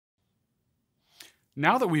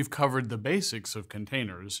Now that we've covered the basics of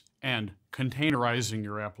containers and containerizing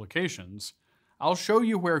your applications, I'll show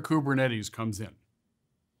you where Kubernetes comes in.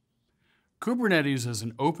 Kubernetes is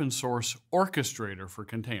an open source orchestrator for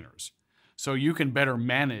containers, so you can better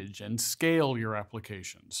manage and scale your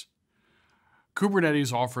applications.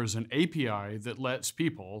 Kubernetes offers an API that lets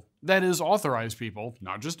people, that is authorized people,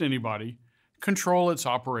 not just anybody, control its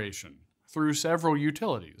operation through several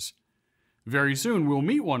utilities. Very soon we'll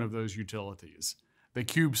meet one of those utilities, the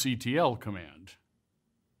kubectl command.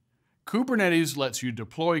 Kubernetes lets you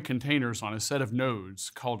deploy containers on a set of nodes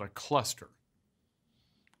called a cluster.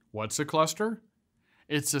 What's a cluster?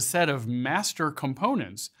 It's a set of master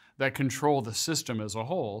components that control the system as a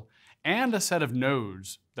whole and a set of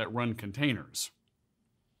nodes that run containers.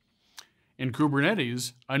 In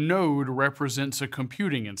Kubernetes, a node represents a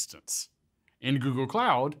computing instance. In Google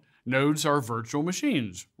Cloud, nodes are virtual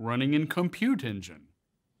machines running in Compute Engine.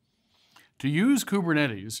 To use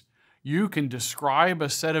Kubernetes, you can describe a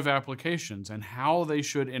set of applications and how they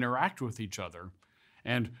should interact with each other,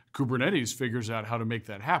 and Kubernetes figures out how to make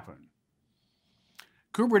that happen.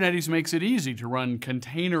 Kubernetes makes it easy to run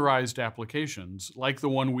containerized applications like the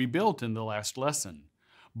one we built in the last lesson.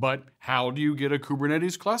 But how do you get a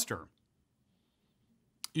Kubernetes cluster?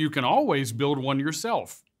 You can always build one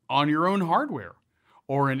yourself on your own hardware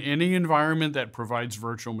or in any environment that provides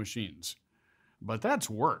virtual machines. But that's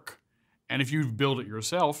work. And if you've built it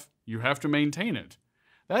yourself, you have to maintain it.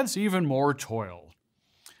 That's even more toil.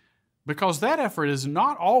 Because that effort is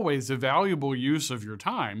not always a valuable use of your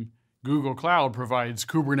time, Google Cloud provides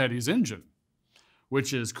Kubernetes Engine,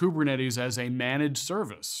 which is Kubernetes as a managed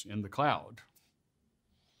service in the cloud.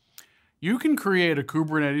 You can create a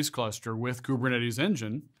Kubernetes cluster with Kubernetes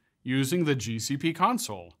Engine using the GCP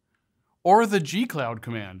console or the gcloud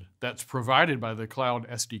command that's provided by the Cloud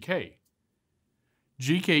SDK.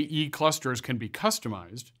 GKE clusters can be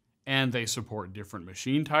customized, and they support different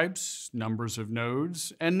machine types, numbers of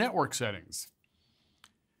nodes, and network settings.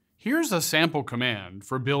 Here's a sample command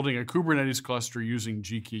for building a Kubernetes cluster using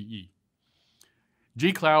GKE.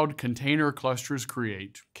 gcloud container clusters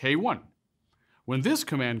create K1. When this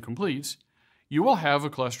command completes, you will have a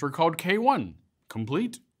cluster called K1,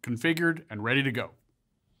 complete, configured, and ready to go.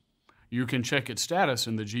 You can check its status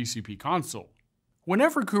in the GCP console.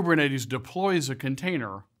 Whenever Kubernetes deploys a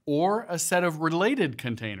container or a set of related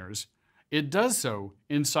containers, it does so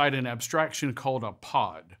inside an abstraction called a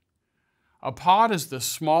pod. A pod is the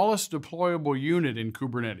smallest deployable unit in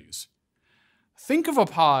Kubernetes. Think of a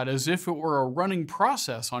pod as if it were a running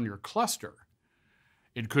process on your cluster.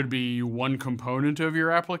 It could be one component of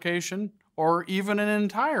your application or even an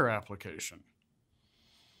entire application.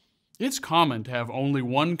 It's common to have only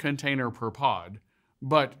one container per pod,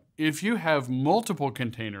 but if you have multiple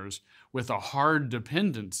containers with a hard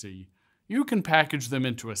dependency, you can package them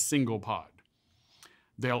into a single pod.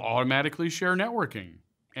 They'll automatically share networking,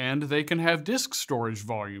 and they can have disk storage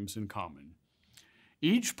volumes in common.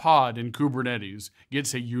 Each pod in Kubernetes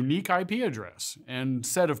gets a unique IP address and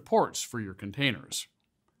set of ports for your containers.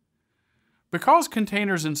 Because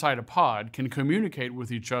containers inside a pod can communicate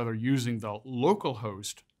with each other using the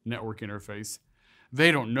localhost network interface,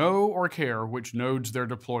 they don't know or care which nodes they're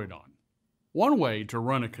deployed on. One way to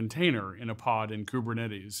run a container in a pod in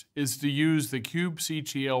Kubernetes is to use the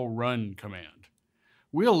kubectl run command.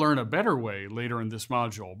 We'll learn a better way later in this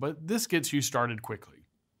module, but this gets you started quickly.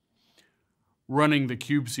 Running the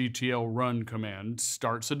kubectl run command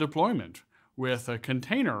starts a deployment with a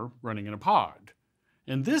container running in a pod.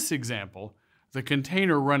 In this example, the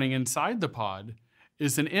container running inside the pod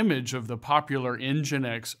is an image of the popular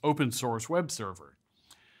Nginx open source web server.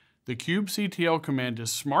 The kubectl command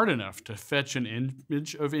is smart enough to fetch an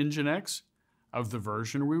image of Nginx, of the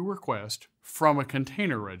version we request, from a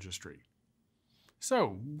container registry.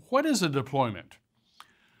 So, what is a deployment?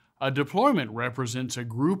 A deployment represents a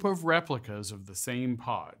group of replicas of the same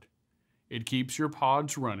pod. It keeps your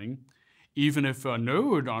pods running, even if a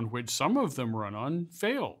node on which some of them run on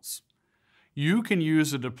fails. You can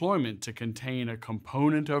use a deployment to contain a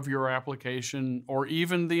component of your application or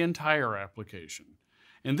even the entire application.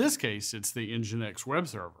 In this case, it's the Nginx web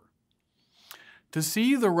server. To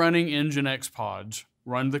see the running Nginx pods,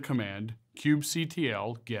 run the command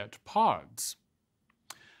kubectl get pods.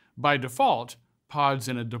 By default, pods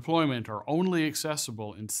in a deployment are only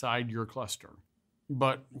accessible inside your cluster.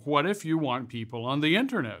 But what if you want people on the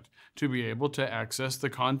internet to be able to access the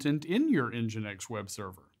content in your Nginx web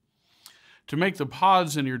server? To make the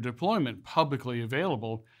pods in your deployment publicly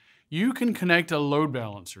available, you can connect a load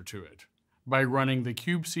balancer to it by running the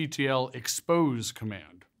kubectl expose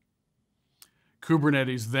command.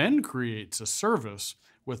 Kubernetes then creates a service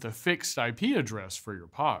with a fixed IP address for your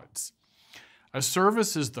pods. A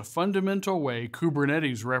service is the fundamental way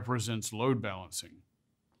Kubernetes represents load balancing.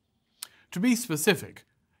 To be specific,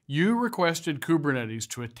 you requested Kubernetes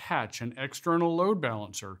to attach an external load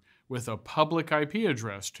balancer with a public IP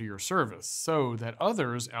address to your service so that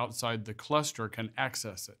others outside the cluster can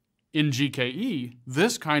access it. In GKE,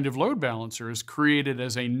 this kind of load balancer is created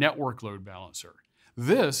as a network load balancer.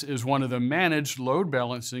 This is one of the managed load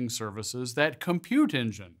balancing services that Compute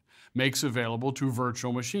Engine makes available to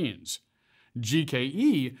virtual machines.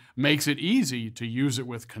 GKE makes it easy to use it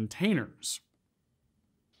with containers.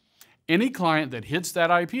 Any client that hits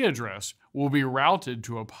that IP address will be routed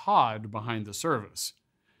to a pod behind the service.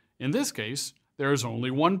 In this case, there is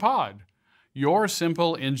only one pod, your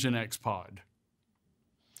simple Nginx pod.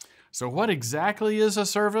 So what exactly is a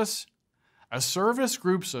service? A service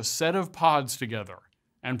groups a set of pods together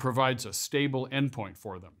and provides a stable endpoint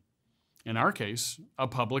for them. In our case, a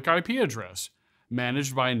public IP address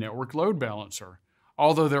managed by a network load balancer,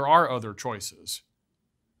 although there are other choices.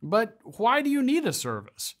 But why do you need a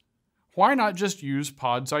service? Why not just use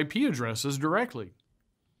pods' IP addresses directly?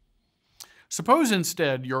 Suppose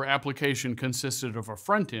instead your application consisted of a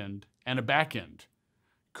front end and a back end.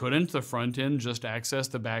 Couldn't the front end just access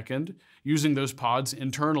the back end using those pods'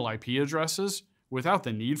 internal IP addresses without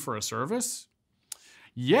the need for a service?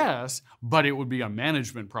 Yes, but it would be a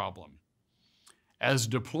management problem. As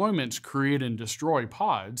deployments create and destroy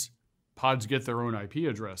pods, pods get their own IP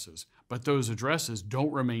addresses, but those addresses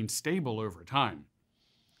don't remain stable over time.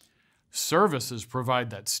 Services provide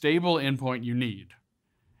that stable endpoint you need.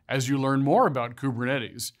 As you learn more about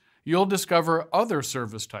Kubernetes, you'll discover other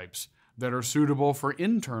service types that are suitable for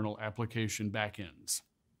internal application backends.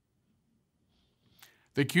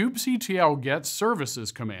 The kubectl get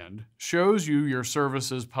services command shows you your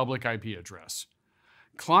service's public IP address.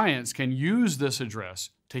 Clients can use this address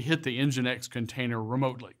to hit the Nginx container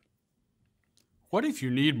remotely. What if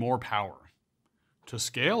you need more power? To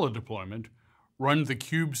scale a deployment, run the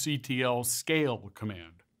kubectl scale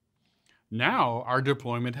command. Now our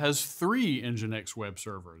deployment has 3 Nginx web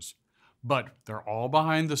servers, but they're all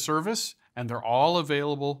behind the service and they're all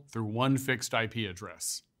available through one fixed IP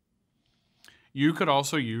address. You could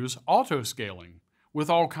also use auto-scaling with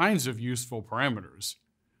all kinds of useful parameters.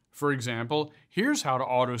 For example, here's how to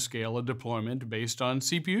auto-scale a deployment based on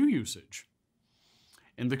CPU usage.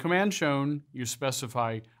 In the command shown, you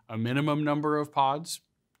specify a minimum number of pods,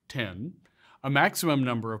 10, a maximum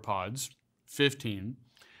number of pods, 15,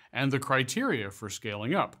 and the criteria for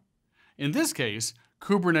scaling up. In this case,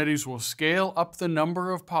 Kubernetes will scale up the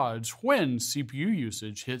number of pods when CPU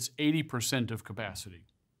usage hits 80% of capacity.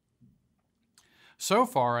 So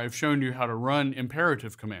far, I've shown you how to run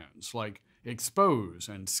imperative commands like expose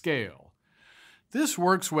and scale. This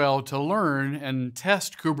works well to learn and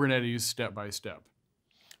test Kubernetes step by step.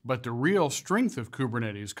 But the real strength of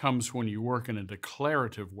Kubernetes comes when you work in a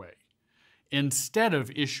declarative way. Instead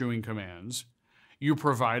of issuing commands, you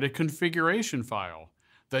provide a configuration file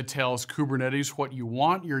that tells Kubernetes what you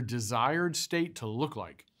want your desired state to look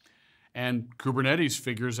like, and Kubernetes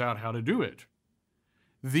figures out how to do it.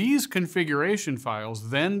 These configuration files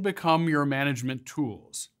then become your management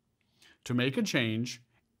tools. To make a change,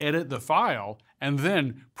 edit the file, and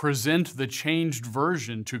then present the changed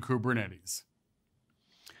version to Kubernetes.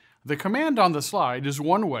 The command on the slide is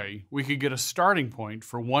one way we could get a starting point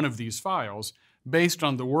for one of these files based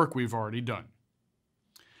on the work we've already done.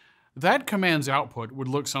 That command's output would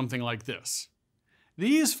look something like this.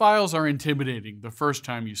 These files are intimidating the first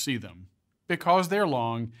time you see them because they're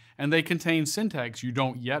long and they contain syntax you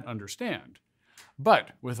don't yet understand.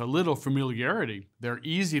 But with a little familiarity, they're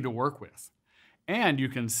easy to work with. And you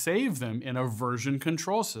can save them in a version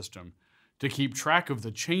control system to keep track of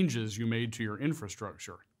the changes you made to your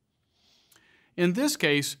infrastructure. In this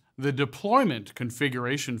case, the deployment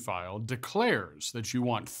configuration file declares that you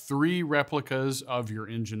want 3 replicas of your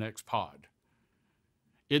Nginx pod.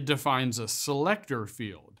 It defines a selector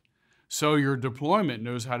field, so your deployment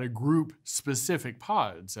knows how to group specific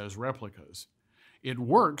pods as replicas. It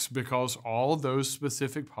works because all those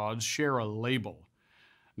specific pods share a label.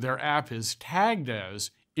 Their app is tagged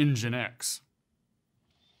as Nginx.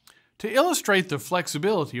 To illustrate the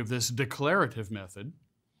flexibility of this declarative method,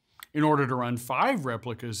 in order to run 5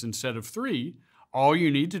 replicas instead of 3, all you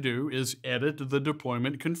need to do is edit the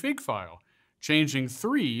deployment config file, changing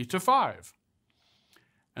 3 to 5.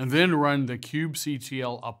 And then run the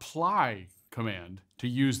kubectl apply command to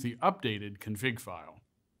use the updated config file.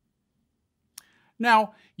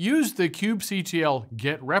 Now, use the kubectl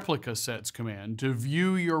get replica sets command to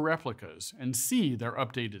view your replicas and see their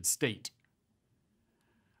updated state.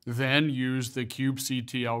 Then use the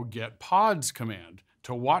kubectl get pods command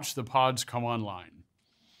to watch the pods come online.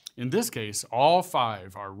 In this case, all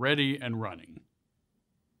 5 are ready and running.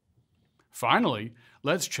 Finally,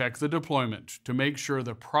 let's check the deployment to make sure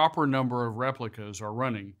the proper number of replicas are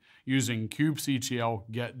running using kubectl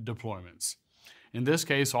get deployments. In this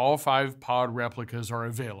case, all 5 pod replicas are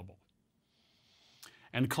available.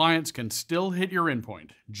 And clients can still hit your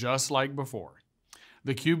endpoint, just like before.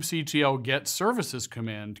 The kubectl get services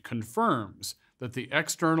command confirms that the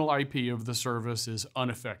external IP of the service is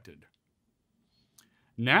unaffected.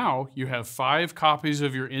 Now you have 5 copies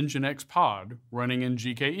of your Nginx pod running in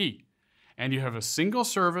GKE, and you have a single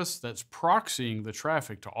service that's proxying the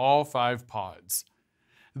traffic to all 5 pods.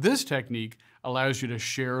 This technique allows you to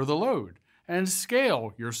share the load and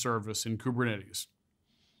scale your service in Kubernetes.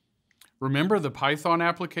 Remember the Python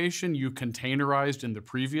application you containerized in the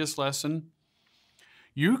previous lesson?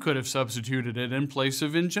 You could have substituted it in place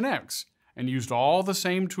of Nginx and used all the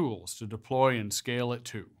same tools to deploy and scale it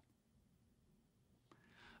too.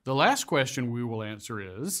 The last question we will answer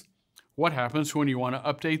is, what happens when you want to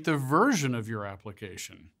update the version of your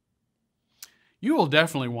application? You will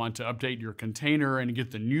definitely want to update your container and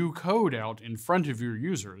get the new code out in front of your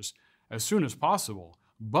users as soon as possible,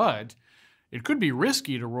 but it could be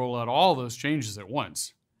risky to roll out all those changes at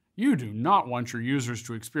once. You do not want your users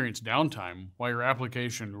to experience downtime while your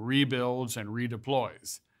application rebuilds and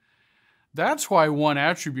redeploys. That's why one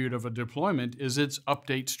attribute of a deployment is its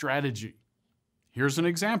update strategy. Here's an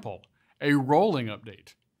example, a rolling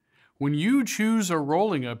update. When you choose a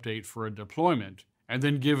rolling update for a deployment and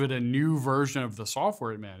then give it a new version of the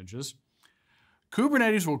software it manages,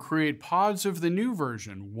 Kubernetes will create pods of the new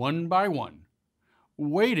version one by one,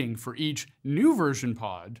 waiting for each new version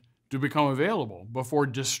pod to become available before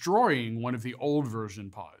destroying one of the old version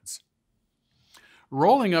pods.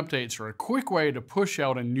 Rolling updates are a quick way to push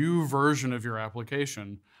out a new version of your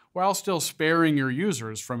application while still sparing your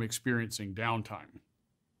users from experiencing downtime.